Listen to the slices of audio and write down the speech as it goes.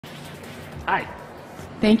Hi.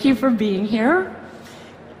 Thank you for being here.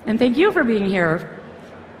 And thank you for being here.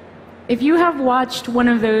 If you have watched one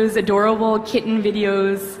of those adorable kitten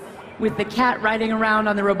videos with the cat riding around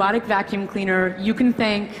on the robotic vacuum cleaner, you can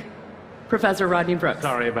thank Professor Rodney Brooks.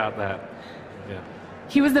 Sorry about that. Yeah.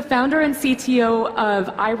 He was the founder and CTO of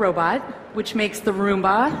iRobot, which makes the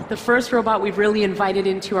Roomba, the first robot we've really invited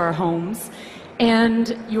into our homes.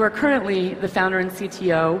 And you are currently the founder and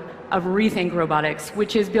CTO of Rethink Robotics,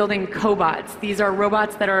 which is building cobots. These are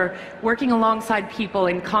robots that are working alongside people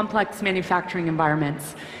in complex manufacturing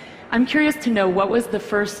environments. I'm curious to know, what was the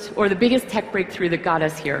first or the biggest tech breakthrough that got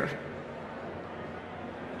us here?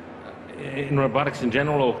 In robotics in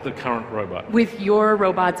general, or the current robot? With your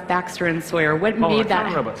robots, Baxter and Sawyer, what made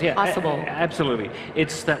that possible? Absolutely.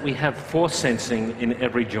 It's that we have force sensing in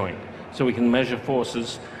every joint. So we can measure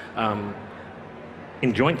forces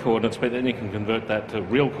in joint coordinates, but then you can convert that to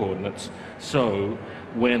real coordinates. So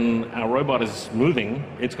when our robot is moving,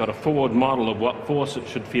 it's got a forward model of what force it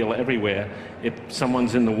should feel everywhere. If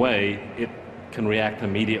someone's in the way, it can react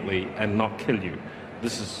immediately and not kill you.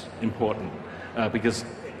 This is important because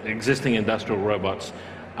existing industrial robots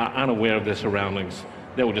are unaware of their surroundings.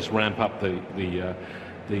 They will just ramp up the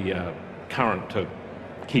current to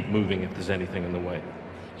keep moving if there's anything in the way.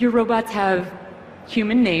 Your robots have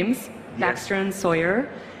human names, yes. Baxter and Sawyer.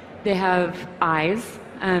 They have eyes,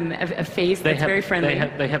 a face that's very friendly.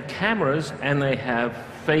 They have cameras and they have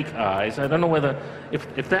fake eyes. I don't know whether,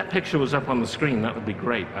 if that picture was up on the screen, that would be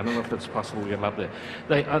great. I don't know if it's possible to get it up there.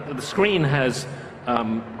 The screen has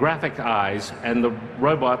graphic eyes, and the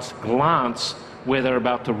robots glance where they're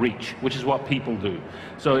about to reach, which is what people do.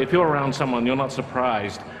 So if you're around someone, you're not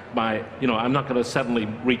surprised by, I'm not going to suddenly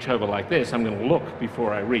reach over like this. I'm going to look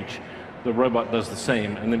before I reach. The robot does the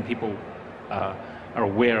same, and then people are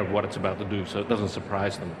aware of what it's about to do, so it doesn't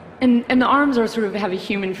surprise them. And the arms are sort of have a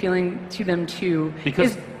human feeling to them too.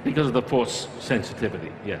 Because of the force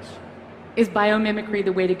sensitivity, yes. Is biomimicry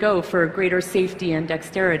the way to go for greater safety and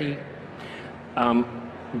dexterity?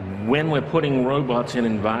 When we're putting robots in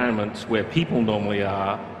environments where people normally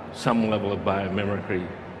are, some level of biomimicry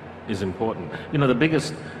is important.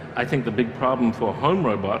 I think the big problem for home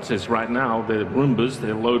robots is right now they're Roombas,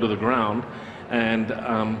 they're low to the ground, and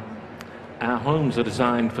our homes are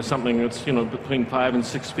designed for something that's between 5 and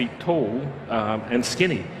 6 feet tall and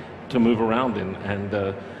skinny to move around in,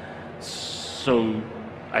 and so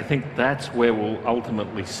I think that's where we'll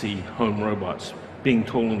ultimately see home robots, being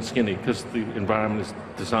tall and skinny, because the environment is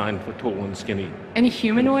designed for tall and skinny. Any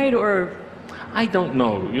humanoid or? I don't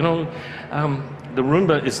know. The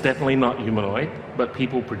Roomba is definitely not humanoid, but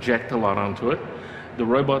people project a lot onto it. The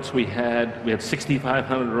robots we had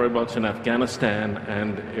 6,500 robots in Afghanistan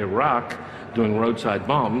and Iraq doing roadside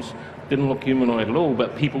bombs. Didn't look humanoid at all,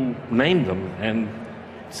 but people named them and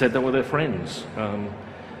said they were their friends.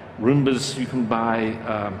 Roombas, you can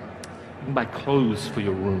buy clothes for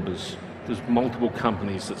your Roombas. There's multiple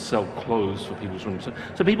companies that sell clothes for people's rooms.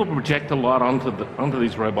 So people project a lot onto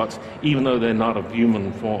these robots, even though they're not of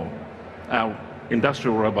human form. Our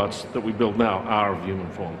industrial robots that we build now are of human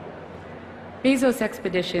form. Bezos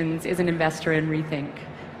Expeditions is an investor in Rethink.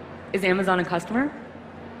 Is Amazon a customer?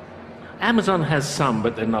 Amazon has some,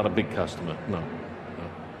 but they're not a big customer, no.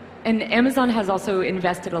 And Amazon has also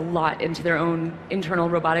invested a lot into their own internal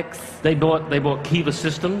robotics. They bought Kiva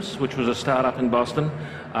Systems, which was a startup in Boston,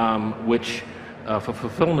 which for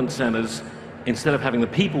fulfillment centers, instead of having the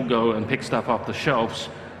people go and pick stuff off the shelves,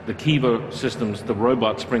 the Kiva Systems, the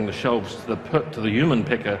robots bring the shelves to the human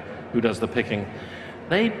picker who does the picking.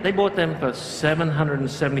 They bought them for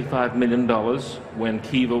 $775 million when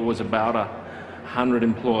Kiva was about 100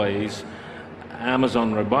 employees.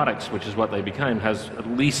 Amazon Robotics, which is what they became, has at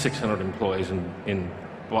least 600 employees in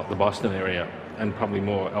the Boston area, and probably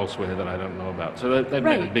more elsewhere that I don't know about. So they've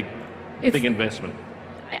made a big investment.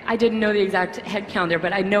 I didn't know the exact head count there,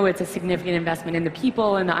 but I know it's a significant investment in the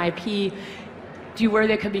people and the IP. Do you worry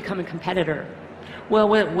they could become a competitor? Well,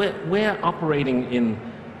 we're operating in,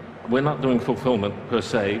 we're not doing fulfillment per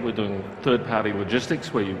se. We're doing third-party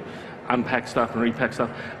logistics where you unpack stuff and repack stuff,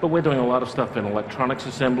 but we're doing a lot of stuff in electronics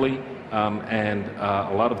assembly and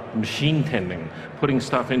a lot of machine tending, putting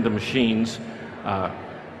stuff into machines,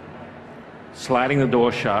 sliding the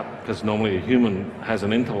door shut, because normally a human has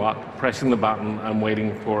an interlock, pressing the button and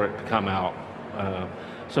waiting for it to come out.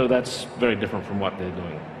 So that's very different from what they're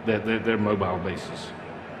doing. They're mobile bases.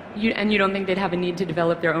 And you don't think they'd have a need to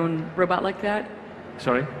develop their own robot like that?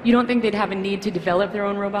 Sorry? You don't think they'd have a need to develop their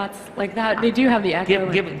own robots like that? They do have the Echo.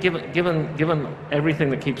 Given everything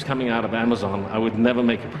that keeps coming out of Amazon, I would never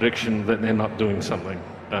make a prediction that they're not doing something.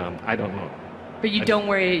 I don't know. But you don't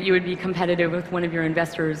worry you would be competitive with one of your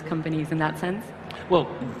investors' companies in that sense? Well,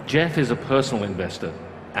 Jeff is a personal investor.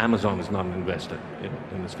 Amazon is not an investor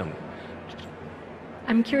in this company.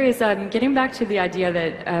 I'm curious, getting back to the idea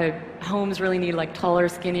that homes really need like taller,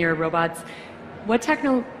 skinnier robots, what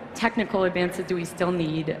technical advances do we still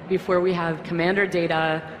need before we have Commander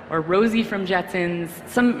Data or Rosie from Jetsons,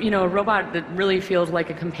 a robot that really feels like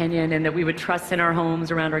a companion and that we would trust in our homes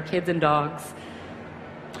around our kids and dogs?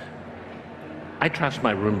 I trust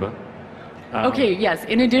my Roomba. Okay, yes,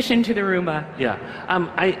 in addition to the Roomba. Yeah,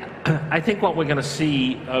 I think what we're going to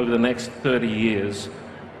see over the next 30 years,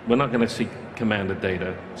 we're not going to see Commander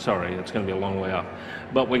Data, sorry, it's going to be a long way up,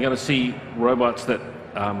 but we're going to see robots that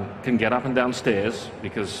can get up and down stairs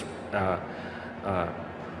because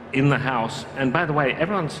in the house, and by the way,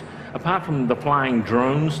 apart from the flying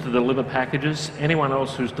drones to deliver packages, anyone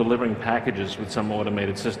else who's delivering packages with some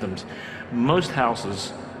automated systems, most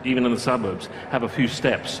houses, even in the suburbs, have a few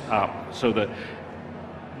steps up, so that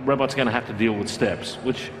robots are going to have to deal with steps,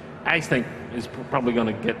 which I think is probably going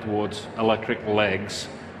to get towards electric legs,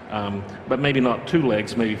 but maybe not 2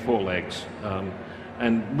 legs, maybe 4 legs.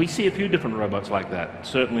 And we see a few different robots like that.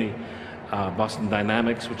 Certainly, Boston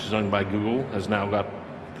Dynamics, which is owned by Google, has now got,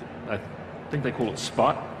 I think they call it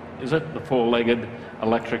Spot, is it? The 4-legged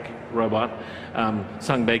electric robot.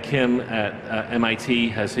 Sung Bae Kim at MIT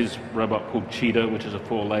has his robot called Cheetah, which is a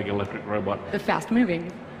 4-leg electric robot. The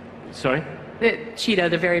fast-moving. Sorry? The Cheetah,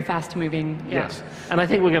 the very fast-moving. Yeah. Yes. And I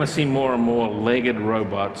think we're going to see more and more legged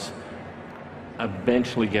robots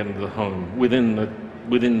eventually get into the home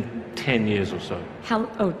within 10 years or so.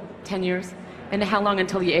 10 years? And how long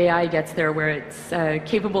until the AI gets there where it's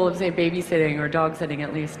capable of, say, babysitting or dog sitting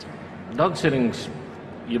at least? Dog sitting's,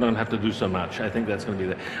 you don't have to do so much. I think that's going to be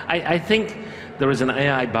there. I think there is an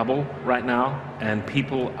AI bubble right now, and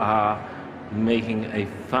people are making a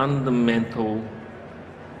fundamental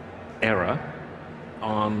error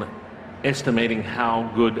on estimating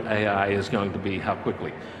how good AI is going to be, how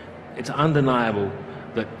quickly. It's undeniable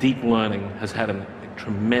that deep learning has had a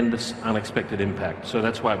tremendous unexpected impact. So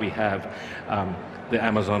that's why we have the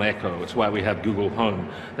Amazon Echo. It's why we have Google Home.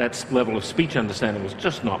 That level of speech understanding was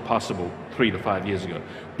just not possible 3 to 5 years ago.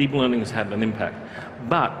 Deep learning has had an impact.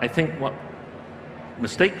 But I think what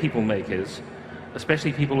mistake people make is,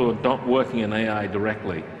 especially people who are not working in AI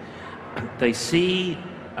directly, they see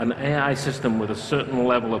an AI system with a certain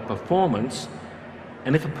level of performance,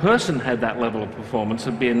 and if a person had that level of performance,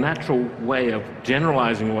 it'd be a natural way of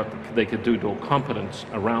generalizing what they could do to a competence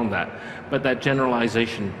around that. But that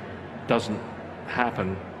generalization doesn't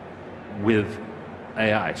happen with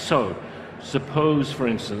AI. So, suppose, for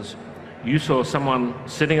instance, you saw someone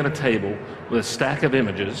sitting at a table with a stack of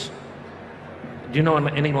images. Do you know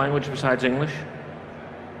any language besides English?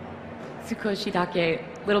 Tsukoshi dake,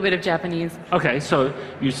 a little bit of Japanese. Okay, so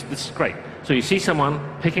this is great. So you see someone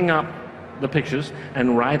picking up the pictures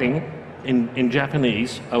and writing in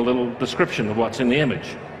Japanese a little description of what's in the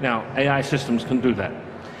image. Now, AI systems can do that.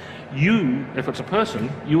 You, if it's a person,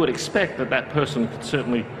 you would expect that that person could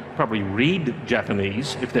certainly probably read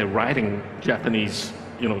Japanese if they're writing Japanese,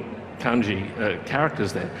 kanji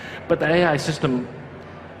characters there. But the AI system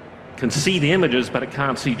can see the images, but it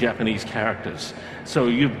can't see Japanese characters. So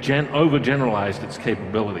you've overgeneralized its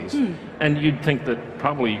capabilities. And you'd think that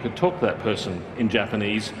probably you could talk to that person in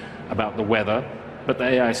Japanese about the weather, but the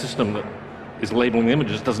AI system that is labeling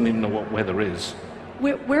images doesn't even know what weather is.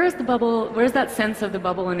 Where is the bubble, where's that sense of the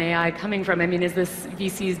bubble in AI coming from? I mean, is this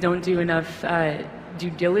VCs don't do enough due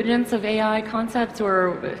diligence of AI concepts,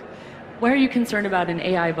 or why are you concerned about an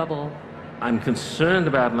AI bubble? I'm concerned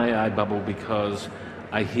about an AI bubble because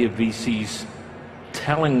I hear VCs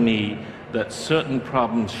telling me that certain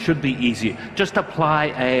problems should be easier. Just apply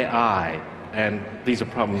AI. And these are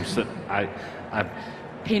problems that I've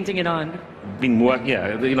painting it on.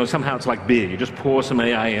 Somehow it's like beer. You just pour some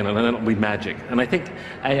AI in and then it'll be magic. And I think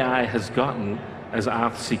AI has gotten, as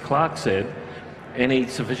Arthur C. Clarke said, any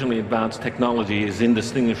sufficiently advanced technology is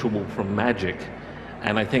indistinguishable from magic.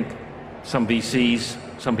 And I think some VCs,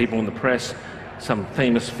 some people in the press, some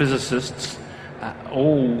famous physicists,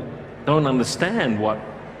 all don't understand what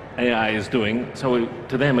AI is doing. So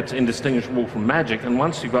to them it's indistinguishable from magic. And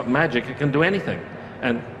once you've got magic, it can do anything.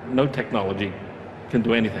 And no technology can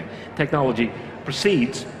do anything. Technology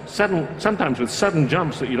proceeds, sometimes with sudden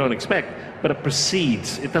jumps that you don't expect, but it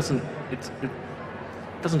proceeds. It doesn't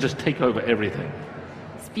just take over everything.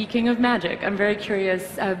 Speaking of magic, I'm very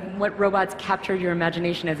curious what robots captured your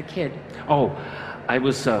imagination as a kid? Oh, I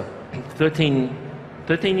was 13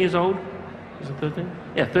 years old. Was it 13?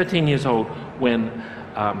 Yeah, 13 years old when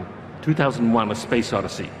 2001: A Space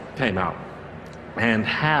Odyssey came out. And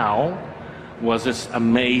HAL was this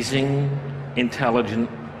amazing, intelligent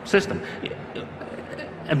system.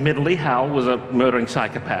 Admittedly, Hal was a murdering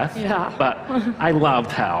psychopath, yeah. but I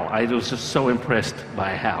loved Hal. I was just so impressed by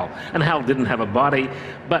Hal. And Hal didn't have a body,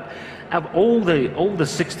 but of all the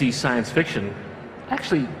 60s science fiction,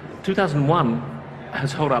 actually 2001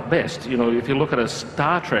 has held up best. You know, if you look at a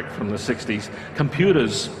Star Trek from the 60s,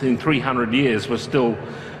 computers in 300 years were still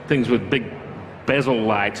things with big bezel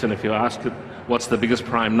lights, and if you asked it what's the biggest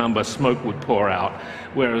prime number, smoke would pour out,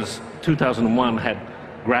 whereas 2001 had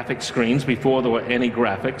graphic screens before there were any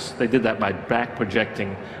graphics. They did that by back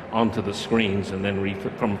projecting onto the screens and then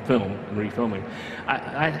from film and refilming.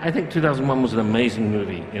 I think 2001 was an amazing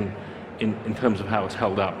movie in terms of how it's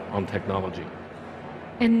held up on technology.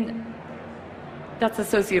 And that's a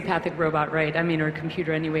sociopathic robot, right? I mean, or a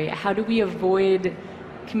computer anyway. How do we avoid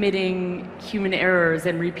committing human errors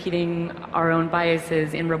and repeating our own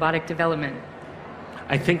biases in robotic development?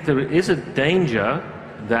 I think there is a danger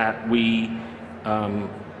that we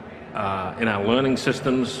in our learning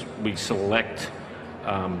systems, we select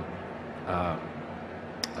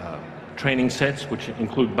training sets which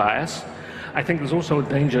include bias. I think there's also a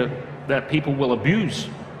danger that people will abuse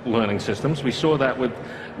learning systems. We saw that with,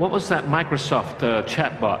 what was that Microsoft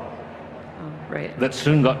chatbot right. that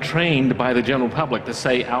soon got trained by the general public to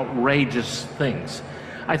say outrageous things.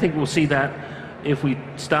 I think we'll see that if we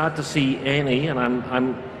start to see any, and I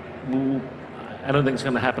don't think it's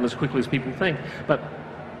going to happen as quickly as people think, but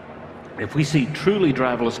if we see truly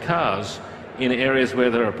driverless cars in areas where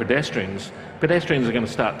there are pedestrians are going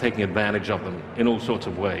to start taking advantage of them in all sorts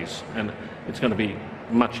of ways, and it's going to be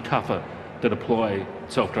much tougher to deploy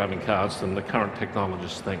self-driving cars than the current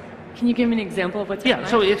technologists think. Can you give me an example of what's happening?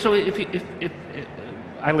 So if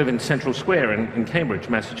I live in Central Square in Cambridge,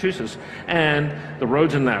 Massachusetts, and the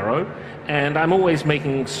roads are narrow, and I'm always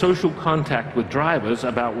making social contact with drivers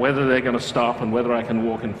about whether they're going to stop and whether I can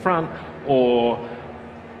walk in front, or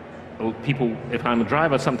people, if I'm a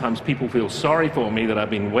driver, sometimes people feel sorry for me that I've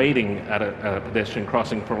been waiting at a pedestrian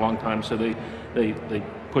crossing for a long time, so they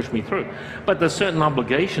push me through. But there's certain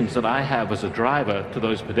obligations that I have as a driver to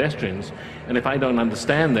those pedestrians, and if I don't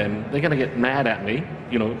understand them, they're going to get mad at me.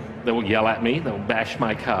 You know, they will yell at me, they'll bash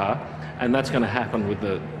my car, and that's going to happen with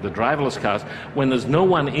the driverless cars. When there's no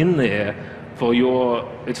one in there for your,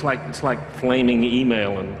 it's like flaming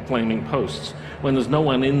email and flaming posts. When there's no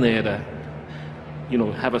one in there to, you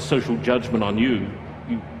know, have a social judgment on you,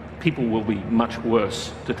 people will be much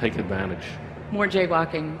worse to take advantage. More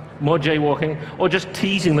jaywalking. More jaywalking, or just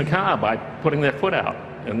teasing the car by putting their foot out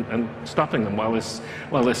and stopping them while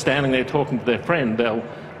they're standing there talking to their friend. They'll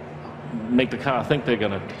make the car think they're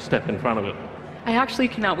going to step in front of it. I actually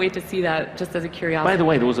cannot wait to see that, just as a curiosity. By the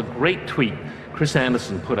way, there was a great tweet Chris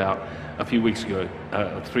Anderson put out a few weeks ago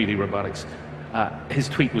of 3D Robotics. His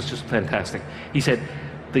tweet was just fantastic. He said,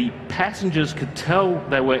 the passengers could tell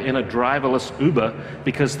they were in a driverless Uber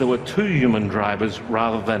because there were two human drivers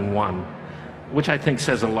rather than one, which I think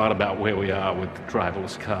says a lot about where we are with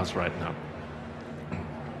driverless cars right now.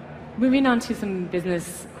 Moving on to some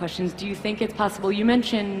business questions, do you think it's possible, you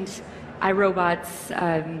mentioned iRobots,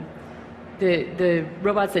 the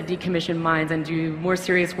robots that decommission mines and do more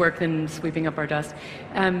serious work than sweeping up our dust.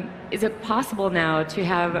 Is it possible now to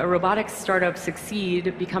have a robotics startup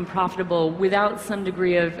succeed, become profitable without some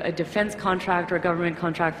degree of a defense contract or a government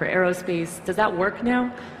contract for aerospace? Does that work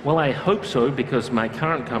now? Well, I hope so, because my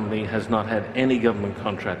current company has not had any government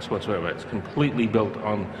contracts whatsoever. It's completely built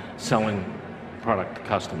on selling product to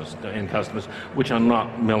customers, to end customers, which are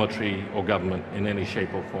not military or government in any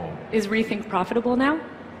shape or form. Is Rethink profitable now?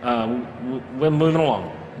 We're moving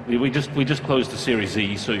along. We just closed the Series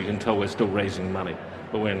Z, so you can tell we're still raising money,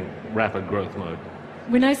 but we're in rapid growth mode.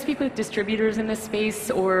 When I speak with distributors in this space,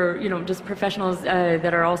 or just professionals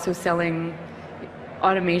that are also selling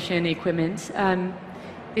automation equipment,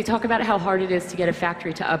 they talk about how hard it is to get a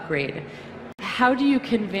factory to upgrade. How do you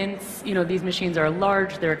convince, these machines are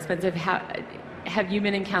large, they're expensive, have you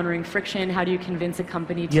been encountering friction? How do you convince a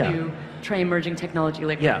company to try emerging technology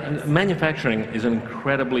like this? Manufacturing is an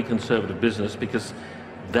incredibly conservative business because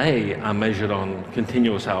they are measured on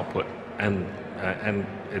continuous output, and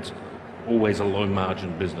it's always a low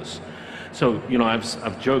margin business. So,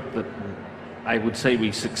 I've joked that I would say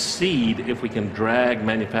we succeed if we can drag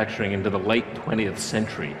manufacturing into the late 20th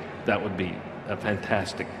century. That would be a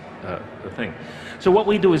fantastic thing. So what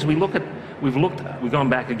we do is we've gone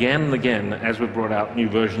back again and again as we've brought out new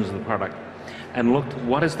versions of the product and looked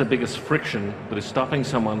what is the biggest friction that is stopping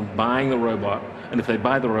someone buying the robot, and if they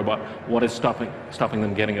buy the robot, what is stopping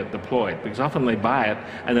them getting it deployed? Because often they buy it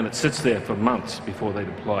and then it sits there for months before they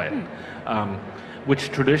deploy it.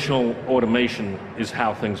 which traditional automation is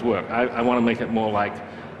how things work. I want to make it more like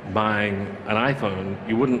buying an iPhone.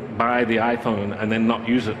 You wouldn't buy the iPhone and then not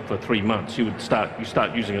use it for 3 months. You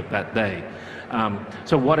start using it that day.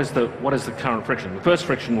 So what is the current friction? The first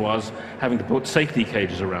friction was having to put safety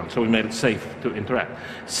cages around, so we made it safe to interact.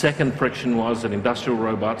 Second friction was that industrial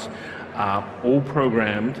robots are all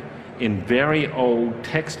programmed in very old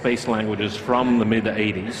text-based languages from the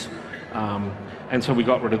mid-'80s, and so we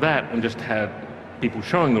got rid of that and just had people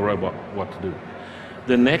showing the robot what to do.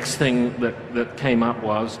 The next thing that came up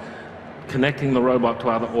was connecting the robot to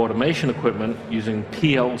other automation equipment using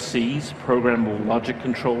PLCs, programmable logic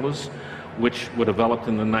controllers, which were developed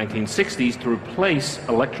in the 1960s to replace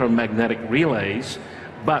electromagnetic relays,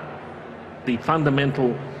 but the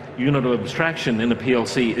fundamental unit of abstraction in a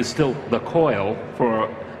PLC is still the coil for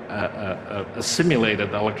a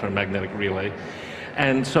simulated electromagnetic relay.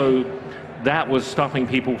 And so that was stopping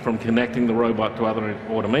people from connecting the robot to other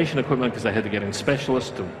automation equipment because they had to get in specialists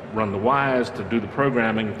to run the wires, to do the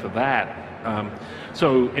programming for that.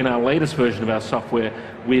 So in our latest version of our software,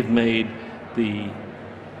 we've made the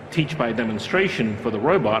teach by demonstration for the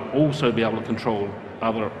robot also be able to control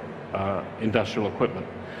other industrial equipment.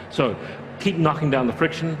 So keep knocking down the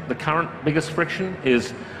friction. The current biggest friction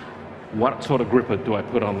is what sort of gripper do I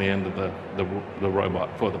put on the end of the robot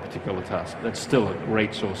for the particular task. That's still a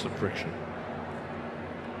great source of friction.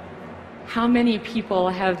 How many people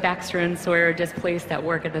have Baxter and Sawyer displaced at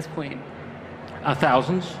work at this point?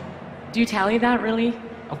 Thousands. Do you tally that, really?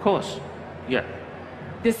 Of course, yeah.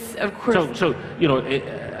 This, of course... So you know,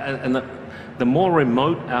 and the more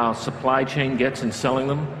remote our supply chain gets in selling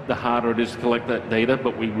them, the harder it is to collect that data,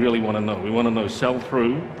 but we really want to know. We want to know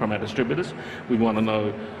sell-through from our distributors. We want to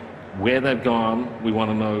know where they've gone. We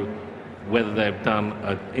want to know whether they've done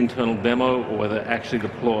an internal demo or whether they're actually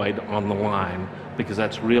deployed on the line, because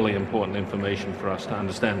that's really important information for us to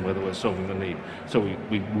understand whether we're solving the need. So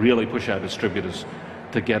we really push our distributors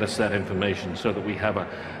to get us that information so that we have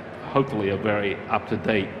hopefully a very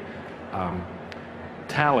up-to-date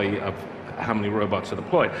tally of how many robots are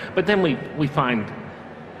deployed. But then we find,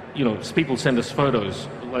 you know, people send us photos,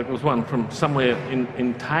 like there was one from somewhere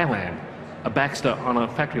in Thailand, a Baxter on a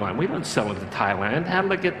factory line. We don't sell it to Thailand. How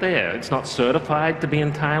did it get there? It's not certified to be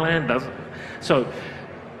in Thailand, does it? So,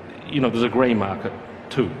 you know, there's a gray market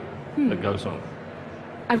too that goes on.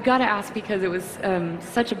 I've got to ask, because it was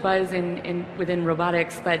such a buzz within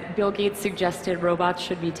robotics, but Bill Gates suggested robots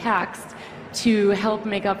should be taxed to help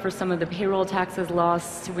make up for some of the payroll taxes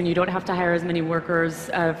lost when you don't have to hire as many workers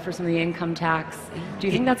for some of the income tax. Do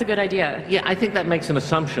you think that's a good idea? Yeah, I think that makes an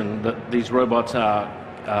assumption that these robots are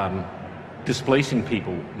displacing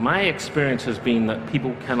people. My experience has been that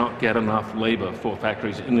people cannot get enough labor for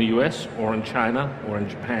factories in the US or in China or in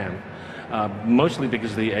Japan, mostly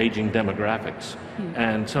because of the aging demographics.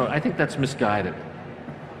 And so I think that's misguided.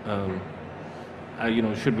 You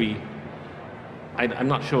know, should we... I'm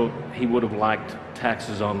not sure he would have liked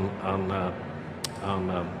taxes on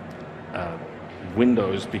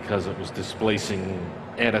Windows because it was displacing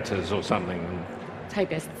editors or something.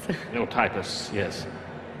 Typists. You know, typists, yes.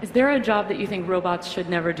 Is there a job that you think robots should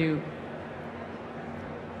never do?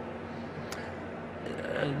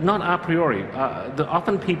 Not a priori.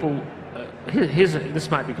 Often people,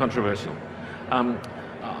 this might be controversial. A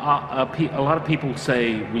lot of people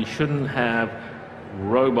say we shouldn't have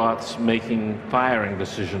robots making firing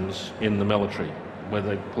decisions in the military, where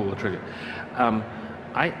they pull the trigger.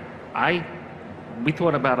 We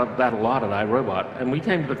thought about that a lot at iRobot, and we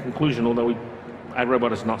came to the conclusion, although iRobot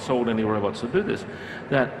has not sold any robots that do this,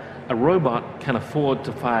 that a robot can afford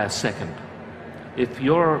to fire second. If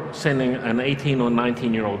you're sending an 18 or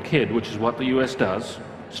 19-year-old kid, which is what the US does,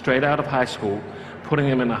 straight out of high school, putting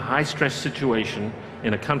them in a high-stress situation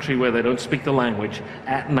in a country where they don't speak the language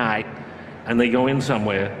at night, and they go in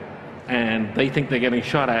somewhere, and they think they're getting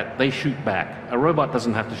shot at, they shoot back. A robot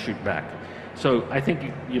doesn't have to shoot back. So I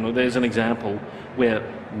think, you know, there's an example where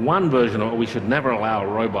one version of it, we should never allow a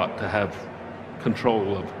robot to have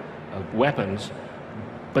control of weapons,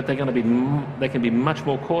 but they can be much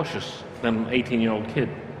more cautious than an 18-year-old kid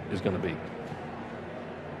is going to be.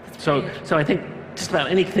 So I think just about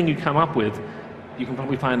anything you come up with, you can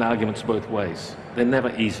probably find arguments both ways. They're never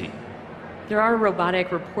easy. There are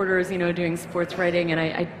robotic reporters, you know, doing sports writing, and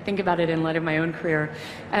I think about it in light of my own career.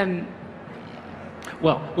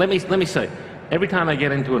 Well, let me say, every time I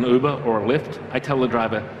get into an Uber or a Lyft, I tell the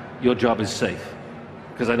driver, your job is safe.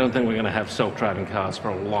 Because I don't think we're going to have self-driving cars for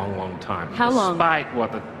a long, long time. How long? Despite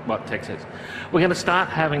what tech says. We're going to start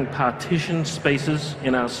having partitioned spaces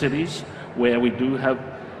in our cities where we do have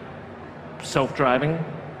self-driving,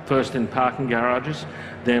 first in parking garages,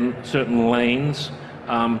 then certain lanes,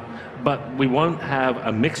 but we won't have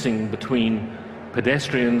a mixing between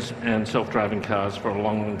pedestrians and self-driving cars for a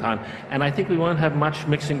long, long time. And I think we won't have much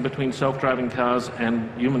mixing between self-driving cars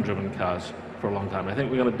and human-driven cars for a long time. I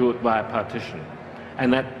think we're going to do it via partition.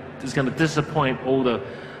 And that is going to disappoint all the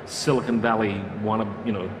Silicon Valley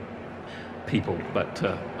people. But,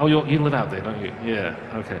 oh, you live out there, don't you? Yeah,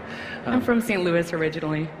 okay. I'm from St. Louis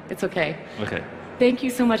originally. It's okay. Okay. Thank you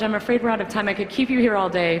so much. I'm afraid we're out of time. I could keep you here all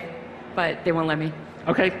day, but they won't let me.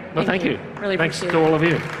 Okay, well, thank you. Really Thanks appreciate to it. all of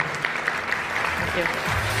you. Thank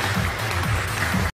you.